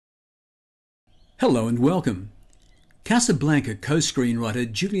Hello and welcome. Casablanca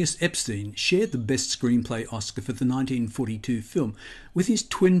co-screenwriter Julius Epstein shared the Best Screenplay Oscar for the 1942 film with his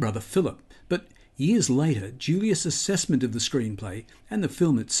twin brother Philip, but years later Julius' assessment of the screenplay and the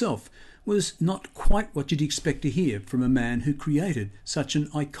film itself was not quite what you'd expect to hear from a man who created such an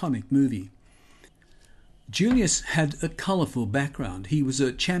iconic movie. Julius had a colourful background. He was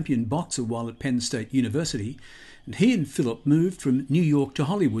a champion boxer while at Penn State University, and he and Philip moved from New York to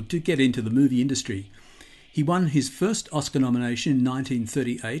Hollywood to get into the movie industry. He won his first Oscar nomination in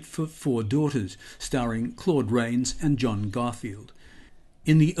 1938 for Four Daughters, starring Claude and John Garfield.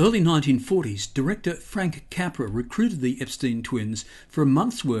 In the early 1940s, director Frank Capra recruited the Epstein Twins for a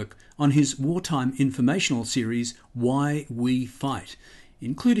month's work on his wartime informational series Why We Fight,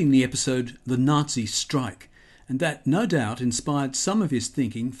 including the episode The Nazi Strike, and that no doubt inspired some of his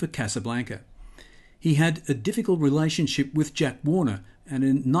thinking for Casablanca. He had a difficult relationship with Jack Warner, and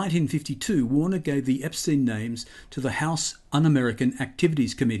in 1952 Warner gave the Epstein names to the House Un-American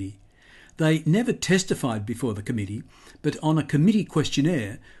Activities Committee. They never testified before the committee, but on a committee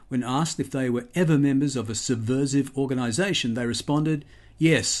questionnaire, when asked if they were ever members of a subversive organisation, they responded,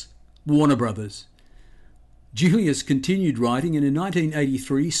 "Yes, Warner Brothers." Julius continued writing and in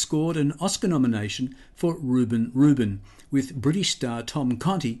 1983 scored an Oscar nomination for Reuben Reuben with British star Tom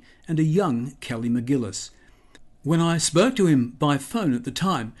Conti and a young Kelly McGillis. When I spoke to him by phone at the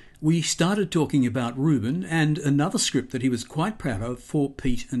time, we started talking about Reuben and another script that he was quite proud of for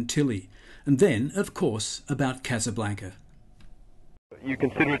Pete and Tilly, and then, of course, about Casablanca. You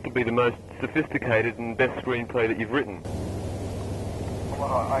consider it to be the most sophisticated and best screenplay that you've written? Well,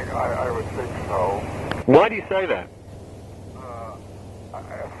 I would think so. Why do you say that?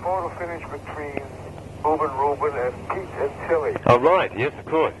 A photo finish between Reuben Reuben and Pete and Tilly. Oh, right. Yes, of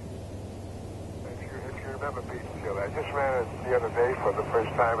course. If you remember Pete and Tilly, I just ran it the other day for the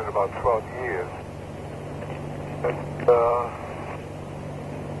first time in about 12 years. And,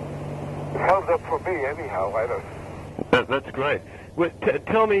 it held up for me anyhow. That's great. Well,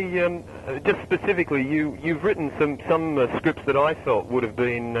 tell me, just specifically, you've written some scripts that I felt would have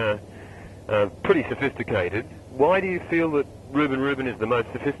been pretty sophisticated. Why do you feel that Reuben Reuben is the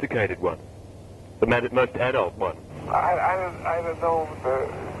most sophisticated one? The most adult one? I don't know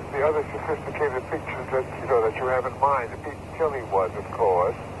the other sophisticated pictures that you have in mind. The Pete and Tilly was, of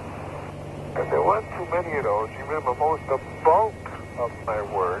course. And there weren't too many of those. You remember, the bulk of my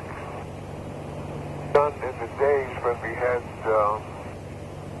work done in the days when we had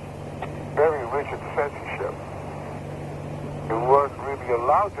very rigid censorship. You weren't really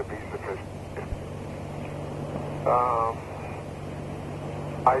allowed to be sophisticated.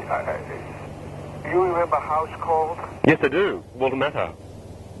 You remember House Called? Yes, I do. Walter Matthau.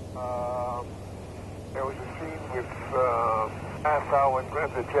 There was a scene with Matthau and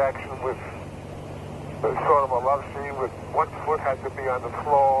Brenda Jackson with sort of a love scene with one foot had to be on the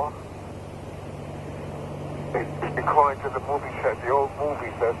floor. According to the movie set, the old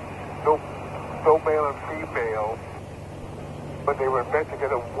movie set, no male and female, when they were met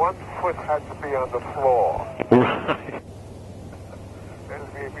together, one foot had to be on the floor. Right.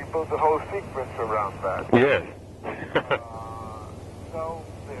 And we built the whole sequence around that. Yes. So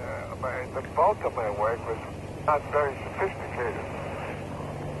the bulk of my work was not very sophisticated.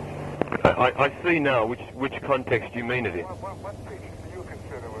 I see now which context you mean it in. What pictures do you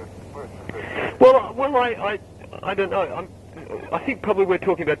consider were sophisticated? Well, I don't know. I think probably we're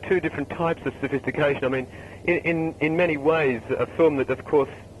talking about two different types of sophistication. I mean, in many ways, a film that, of course,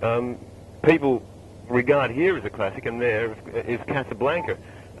 people regard here as a classic and there is Casablanca,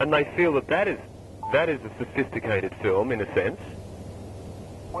 and they feel that is a sophisticated film in a sense.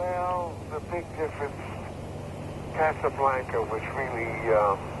 Well, the big difference, Casablanca was really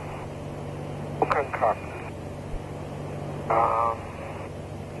concocted.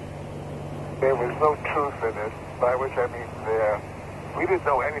 There was no truth in it, by which I mean we didn't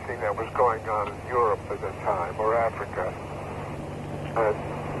know anything that was going on in Europe at the time, or Africa. And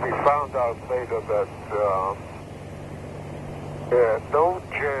we found out later that no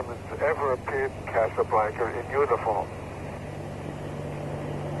Germans ever appeared in Casablanca in uniform.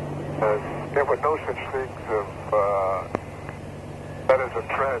 And there were no such things of letters of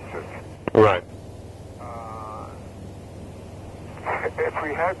transit. Right. If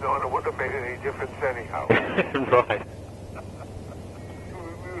we had known, it wouldn't have made any difference anyhow. Right.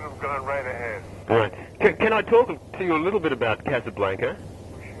 We would have gone right ahead. Right. Can I talk to you a little bit about Casablanca?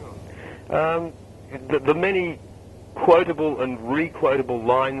 Sure. The many quotable and re-quotable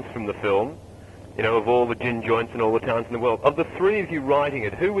lines from the film, of all the gin joints and all the towns in the world. Of the three of you writing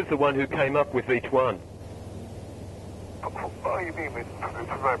it, who was the one who came up with each one? Oh, you mean with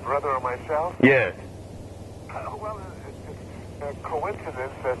my brother or myself? Yes. Well, it's a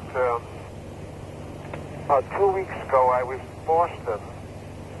coincidence that about 2 weeks ago I was in Boston,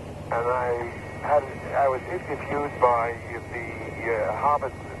 and I was interviewed by the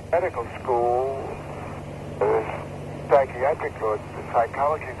Harvard Medical School, the psychiatric or the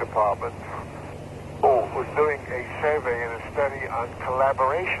psychology department, who was doing a survey and a study on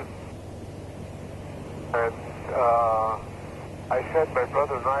collaboration. And I said my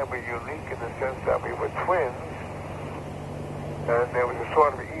brother and I were unique in the sense that we were twins, and there was a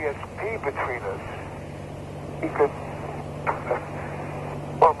sort of ESP between us. He could,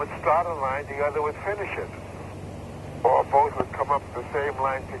 one would start a line, the other would finish it. Or both would come up the same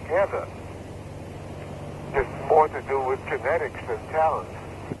line together. Just more to do with genetics than talent.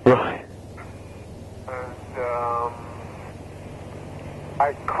 Right. And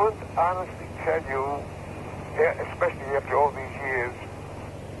I couldn't honestly tell you, especially after all these years,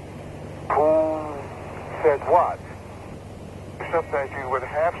 who said what. Sometimes you would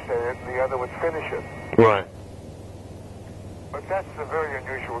half say it and the other would finish it. Right. But that's a very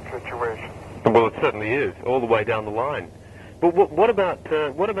unusual situation. Well, it certainly is, all the way down the line. But what about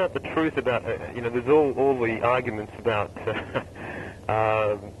the truth about, there's all the arguments about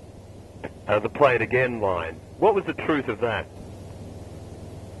the play it again line. What was the truth of that?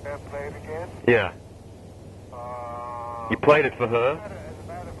 Play it again? Yeah. You played it for her? As a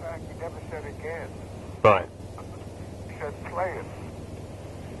matter of fact, he never said again. Right. He said play it.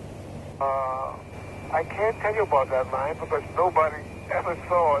 I can't tell you about that line because nobody ever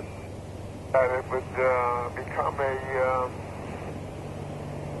thought that it would become a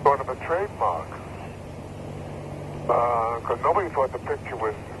sort of a trademark. Because nobody thought the picture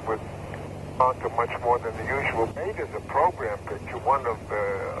would amount to much more than the usual. Made as a program picture, one of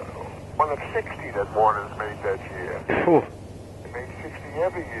 60 that Warner's made that year. Ooh. They made 60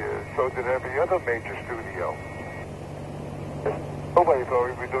 every year, so did every other major studio. Nobody thought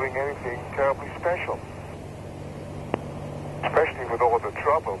we were doing anything terribly special. Especially with all the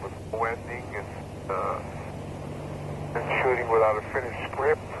trouble with no ending and shooting without a finished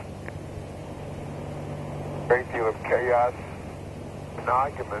script. A great deal of chaos and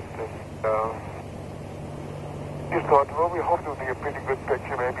argument. And just thought, well, we hoped it would be a pretty good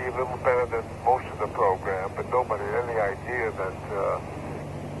picture, maybe a little better than most of the program, but nobody had any idea that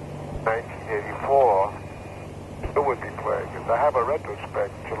 1984 still would be playing. And I have a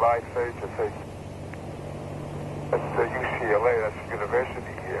retrospect, July 3rd to think, at UCLA, that's the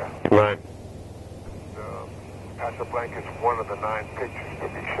university here. Right. Casablanca is one of the 9 pictures to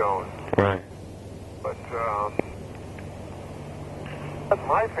be shown. Right. But that's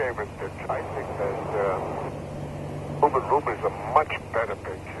my favorite picture. I think that Reuben Reuben is a much better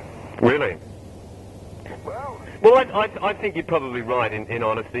picture. Really? Well, I think you're probably right. In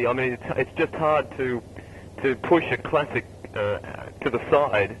honesty, I mean, it's just hard to push a classic to the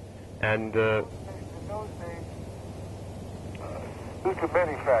side and. In those days, due to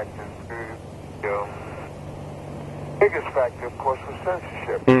many factors, the biggest factor, of course, was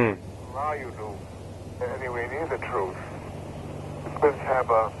censorship. Allow you to anyway near the truth. You couldn't have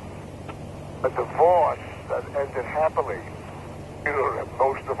a divorce that ended happily. You know that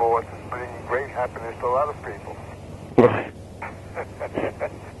most divorces bring great happiness to a lot of people. Right.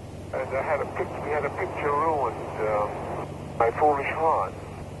 And we had a picture ruined by Foolish Ron.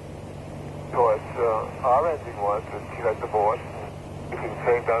 Because our ending was that she got divorced and everything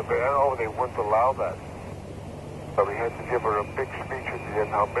came down, but they wouldn't allow that. So we had to give her a big speech at the end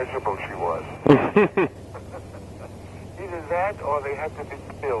how miserable she was. Either that or they had to be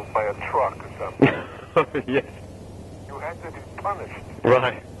killed by a truck or something. Yes. You had to be punished.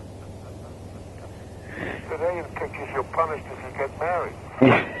 Right. Today in pictures you're punished if you get married.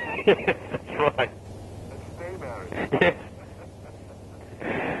 That's right. And stay married. Yes.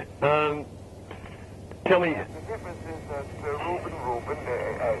 Tell me. The difference is that Reuben Reuben,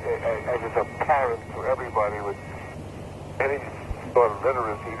 as is apparent to everybody with any sort of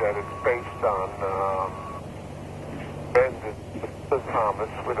literacy that is based on Brendan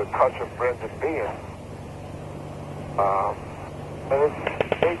Thomas with a touch of Brendan Behan, and it's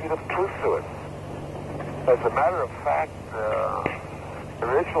maybe the truth to it. As a matter of fact, the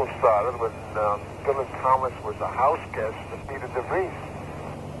original started when Dylan Thomas was a house guest at Peter DeVries.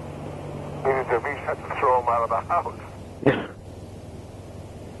 Peter DeVries had to throw him out of the house.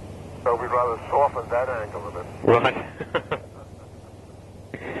 So we'd rather soften that angle of it. Right.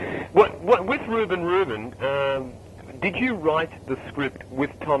 What with Reuben Reuben, did you write the script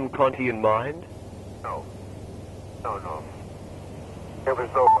with Tom Conti in mind? No. There was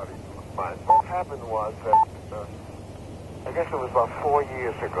nobody in mind. What happened was that I guess it was about 4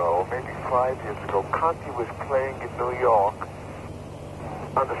 years ago, maybe 5 years ago, Conti was playing in New York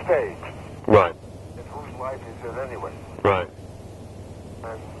on the stage. Right. And whose life is it anyway? Right.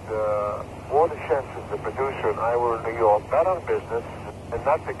 And Walter Shenson, the producer, and I were in New York, not on business, and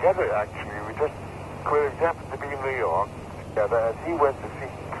not together actually. We just happened to be in New York together, and he went to see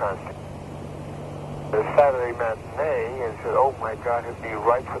Conti. The Saturday matinee, and said, "Oh my God, he'd be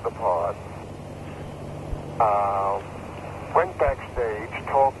right for the part." Went backstage,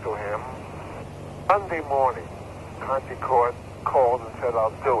 talked to him. Monday morning, Conti called and said,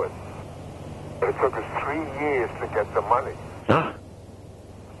 "I'll do it." But it took us 3 years to get the money. Ah.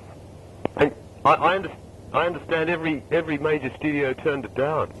 And I understand every major studio turned it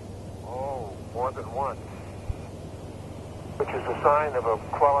down. Oh, more than once. Which is a sign of a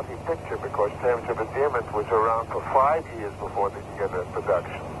quality picture, because Terms of Endearment was around for 5 years before they could get it in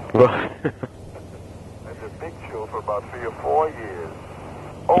production. Right. And the Big Chill for about 3 or 4 years.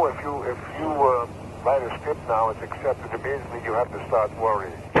 Oh, if you write a script now, it's accepted immediately, you have to start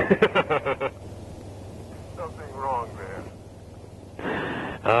worrying. Something wrong there.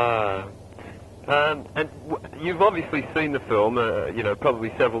 And you've obviously seen the film,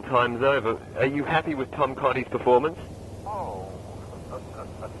 probably several times over. Are you happy with Tom Conti's performance? Oh,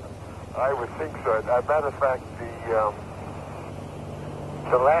 I would think so. As a matter of fact,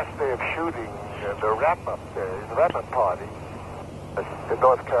 the last day of shooting, the wrap-up party in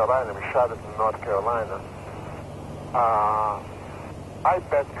North Carolina, we shot it in North Carolina. I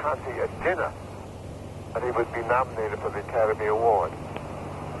bet Conti at dinner that he would be nominated for the Academy Award.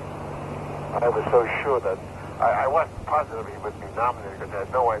 I was so sure that I wasn't positive he would be nominated because I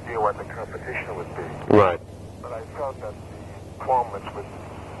had no idea what the competition would be. Right. But I felt that the performance would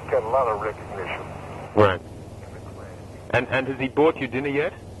get a lot of recognition. Right. And has he bought you dinner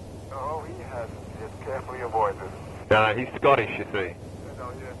yet? No, he hasn't. He's carefully avoided. He's Scottish, you see. You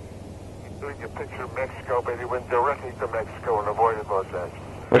know, he's doing a picture of Mexico, but he went directly to Mexico and avoided Los Angeles.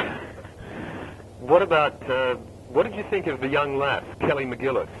 What did you think of the young lass, Kelly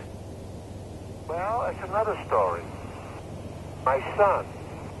McGillis? Well, it's another story. My son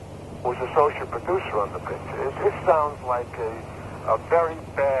was associate producer on the picture. It sounds like a very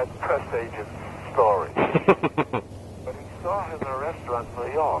bad press agent story. But he saw her in a restaurant in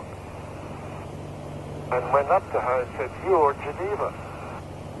New York and went up to her and said, "You're Geneva."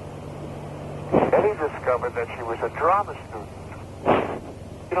 Then he discovered that she was a drama student.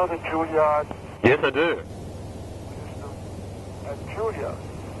 You know the Juilliard? Yes, I do. At Juilliard.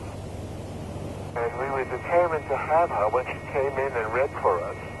 And we were determined to have her when she came in and read for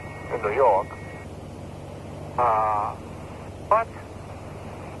us in New York. But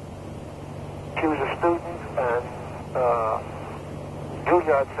she was a student, and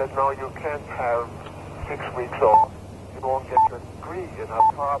Juilliard said, "No, you can't have 6 weeks off. You won't get your degree." And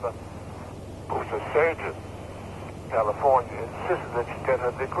her father, who was a surgeon in California, insisted that she get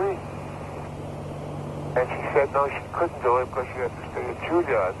her degree. And she said no, she couldn't do it because she had to stay at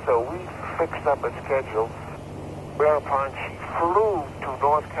Juilliard. So we fixed up a schedule, whereupon she flew to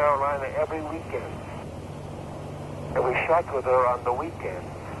North Carolina every weekend. And we shot with her on the weekend.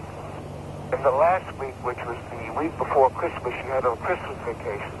 And the last week, which was the week before Christmas, she had a Christmas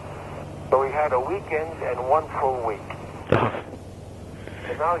vacation. So we had a weekend and 1 full week.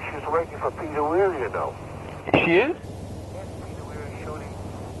 And now she's working for Peter Weir, you know. She is? Yes, Peter Weir is shooting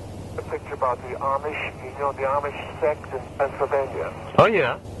a picture about the Amish, the Amish sect in Pennsylvania. Oh,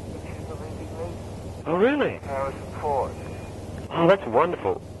 yeah. She's a leading lady. Oh, really? Harrison Ford. Oh, that's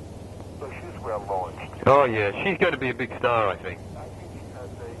wonderful. So she's well launched. Oh, yeah. She's going to be a big star, I think. I think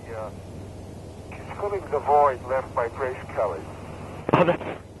she has she's filling the void left by Grace Kelly. Oh,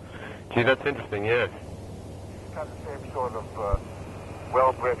 that's interesting, yes. She's got the same sort of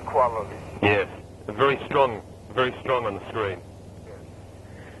well-bred quality. Yes. Very strong on the screen.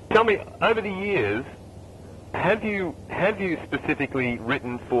 Tell me, over the years, have you specifically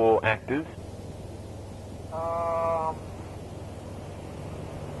written for actors?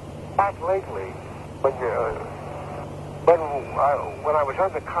 Not lately. When I was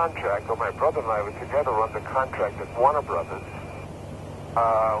under contract, or my brother and I were together under contract at Warner Brothers,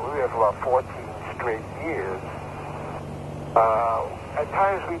 we were for about 14 straight years. At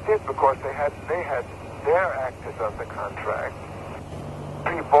times we did because they had their actors under contract.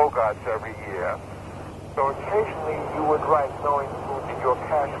 3 Bogarts every year. So occasionally you would write knowing who your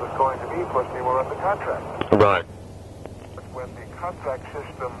cast was going to be because they were under contract. Right. But when the contract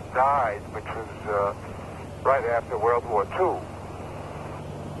system died, which was right after World War II,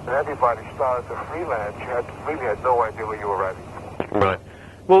 and everybody started to freelance, you really had no idea what you were writing for. Right.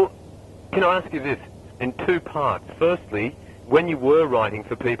 Well, can I ask you this? in two parts. Firstly, when you were writing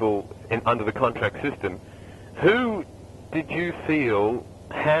for people under the contract system, who did you feel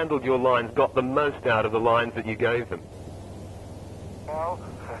handled your lines, got the most out of the lines that you gave them? Well,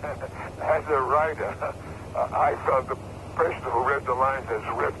 as a writer, I felt the person who read the lines as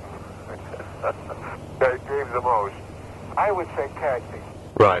written that gave the most. I would say Cagney.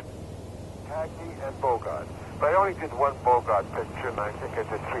 Right. Cagney and Bogart. But I only did one Bogart picture, and I think I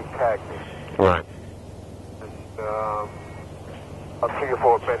did 3 Cagney. Right. And 3 or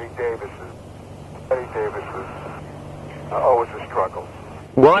 4 Betty Davises. Betty Davis was always a struggle.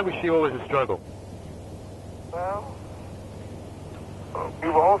 Why was she always a struggle? Well, we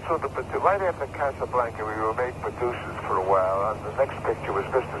were also right after Casablanca, we were made producers for a while, and the next picture was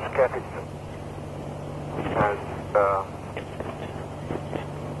Mr. Skeffington. And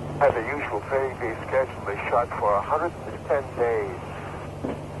had the usual 30-day schedule. They shot for 110 days.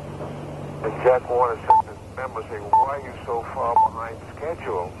 And Jack Warner sent his memo saying, "Why are you so far behind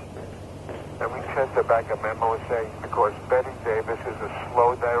schedule?" And we sent her back a memo saying, "Because Betty Davis is a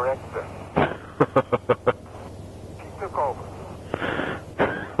slow director." She took over. I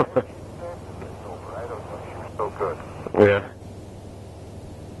don't know. She was so good. Yeah.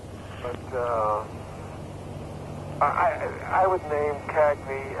 But I would name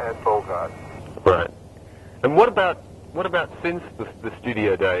Cagney and Bogart. Right. And what about since the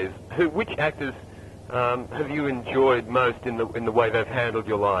studio days? Which actors have you enjoyed most in the way they've handled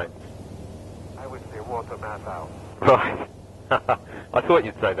your lines? I would say Walter Matthau. Right. I thought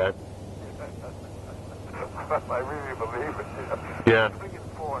you'd say that. I really believe it. Yeah. I'm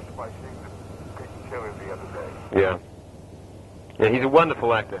reinforced by seeing the big killer the other day. Yeah. Yeah, he's a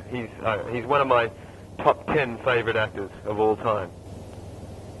wonderful actor. He's one of my top 10 favorite actors of all time.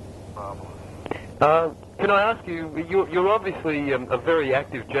 Can I ask you, you're obviously a very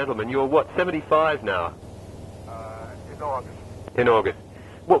active gentleman. You're, what, 75 now? In August. In August.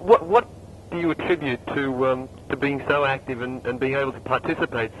 What do you attribute to being so active and being able to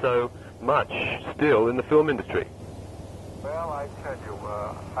participate so much still in the film industry? Well, I tell you,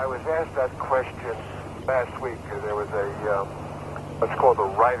 I was asked that question last week. There was a, what's called a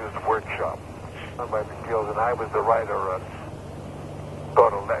writer's workshop done by the Guild, and I was the writer.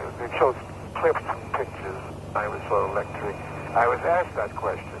 They showed clips and pictures. I was sort of lecturing. I was asked that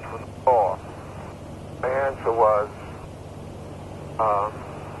question from the floor. My answer was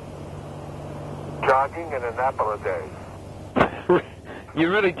jogging and a nap a day. You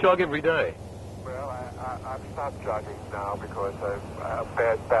really jog every day? Well, I've stopped jogging now because I have a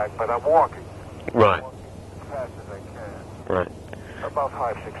bad back, but I'm walking. Right. I'm walking as fast as I can. Right. About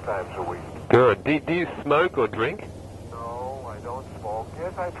 5-6 times a week. Good. Do you smoke or drink? No, I don't smoke.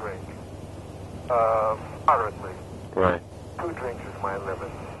 Yes, I drink. Moderately. Right. 2 drinks is my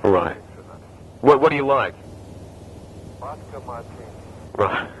limit. Right. What do you like? Vodka martini.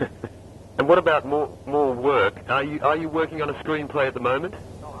 Right. And what about more work? Are you working on a screenplay at the moment?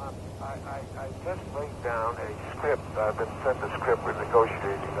 No, I just laid down a script. I've been sent a script we're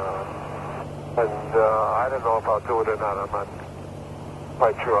negotiating on. And I don't know if I'll do it or not. I'm not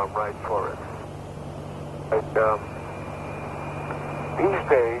quite sure I'm right for it. And these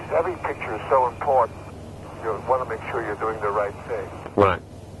days, every picture is so important. You want to make sure you're doing the right thing. Right.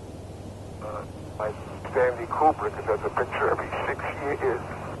 Like Stanley Kubrick does a picture every 6 years.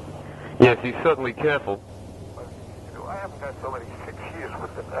 Yes, he's certainly careful. But, I haven't got so many 6 years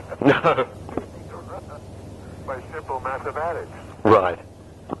with it. No. By simple mathematics. Right.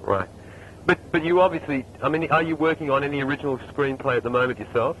 Right. But you obviously, I mean, are you working on any original screenplay at the moment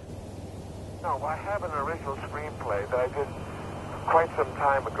yourself? No, I have an original screenplay that I did quite some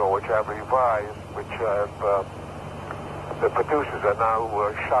time ago, which I've revised, which the producers are now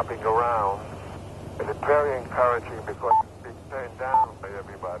shopping around. And it's very encouraging because it's being turned down by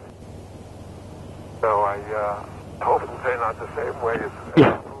everybody. So I hope it turns out the same way as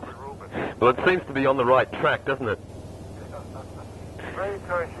Reuben Reuben. Well, it seems to be on the right track, doesn't it? It's very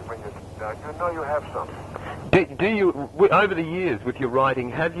encouraging when you know you have something. Do you, over the years with your writing,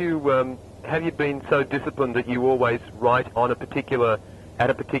 have you been so disciplined that you always write at a particular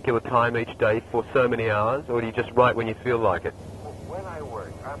time each day for so many hours, or do you just write when you feel like it? When I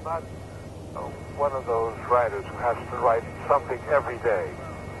work, I'm not one of those writers who has to write something every day.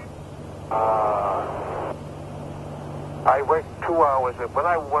 I work 2 hours, and when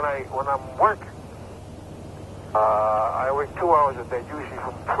I'm working, I work 2 hours a day, usually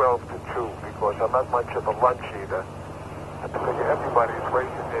from 12 to 2, because I'm not much of a lunch eater. I figure everybody's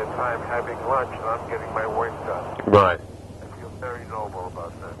wasting their time having lunch, and I'm getting my work done. Right. I feel very noble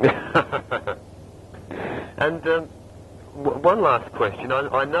about that. And one last question.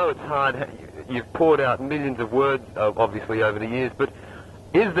 I know it's hard. you've poured out millions of words, obviously, over the years, but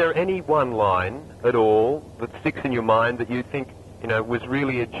is there any one line at all that sticks in your mind that you think, was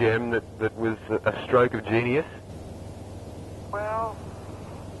really a gem, that was a stroke of genius? Well,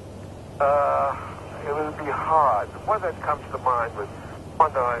 it would be hard. One that comes to mind was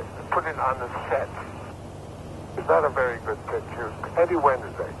one that I put in on the set. It's not a very good picture. Every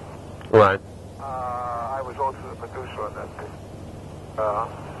Wednesday. Right. I was also the producer on that picture.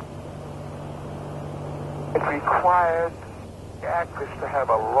 It required the actress to have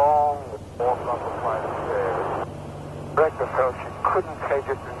a long walk up a flight of stairs. The director felt she couldn't take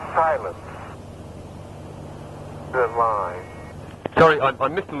it in silence. The line. Sorry, I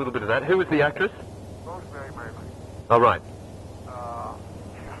missed a little bit of that. Who was the actress? Rosemary Merkley. Oh, right.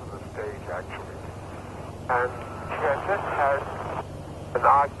 She's on the stage, actually. And she had just had an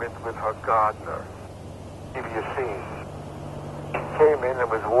argument with her gardener. Give you a scene. She came in and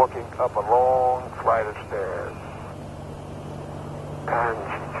was walking up a long flight of stairs. And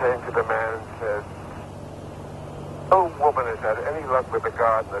she came to the man and said, "No woman has had any luck with the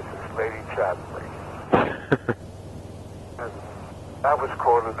gardener since Lady Chatterley." And that was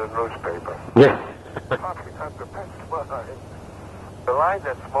quoted in the newspaper. Yes. Probably not the best line. The line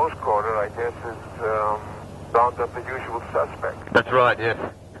that's most quoted, I guess, is round up the usual suspect. That's right, yes.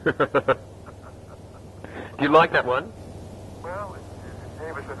 Do you like that one? Well, it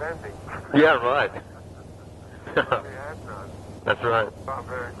gave us an ending. Yeah, right. We had none. That's right. I'm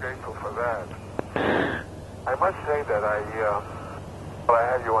very grateful for that. I must say that I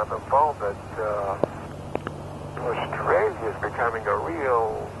had you on the phone, that Australia is becoming a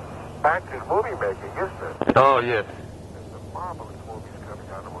real active movie making, isn't it? Oh, yes. There's some marvelous movies coming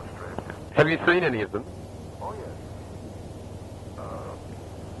out of Australia. Have you seen any of them? Oh, yes.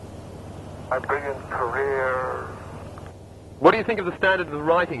 My Brilliant Career. What do you think of the standard of the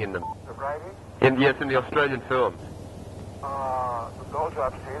writing in them? The writing? In the Australian films. Those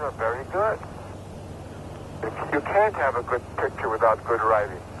I've seen are very good. You can't have a good picture without good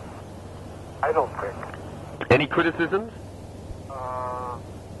writing. I don't think. Any criticisms?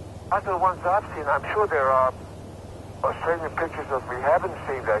 Not the ones I've seen. I'm sure there are Australian pictures that we haven't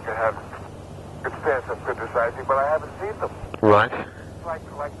seen that could stand some criticizing, but I haven't seen them. Right.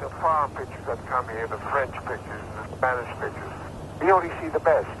 Like the farm pictures that come here, the French pictures, the Spanish pictures. We only see the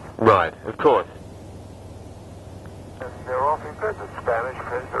best. Right, of course. And they're awfully good. The Spanish,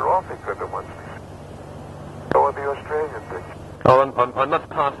 French, they're awfully good, the ones we see. So are the Australian pictures. Oh, I must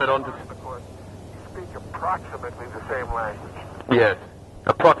pass that on to... Of course, we speak approximately the same language. Yes.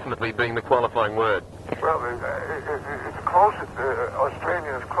 Approximately being the qualifying word. Well, it's closer to...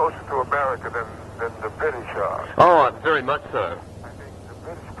 Australia is closer to America than the British are. Oh, very much so. I think the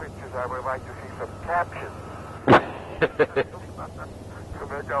British pictures, I would like to see some captions to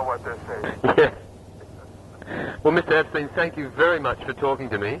make out what they're saying. Yes. Well, Mr. Epstein, thank you very much for talking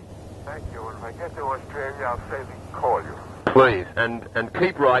to me. Thank you. When I get to Australia, I'll say to call you. Please, and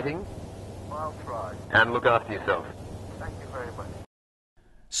keep writing. I'll try. And look after yourself. Thank you very much.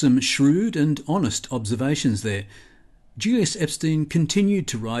 Some shrewd and honest observations there. Julius Epstein continued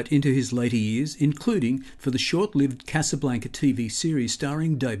to write into his later years, including for the short-lived Casablanca TV series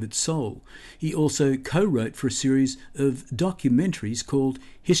starring David Soul. He also co-wrote for a series of documentaries called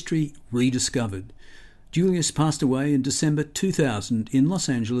History Rediscovered. Julius passed away in December 2000 in Los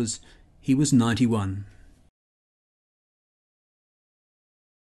Angeles. He was 91.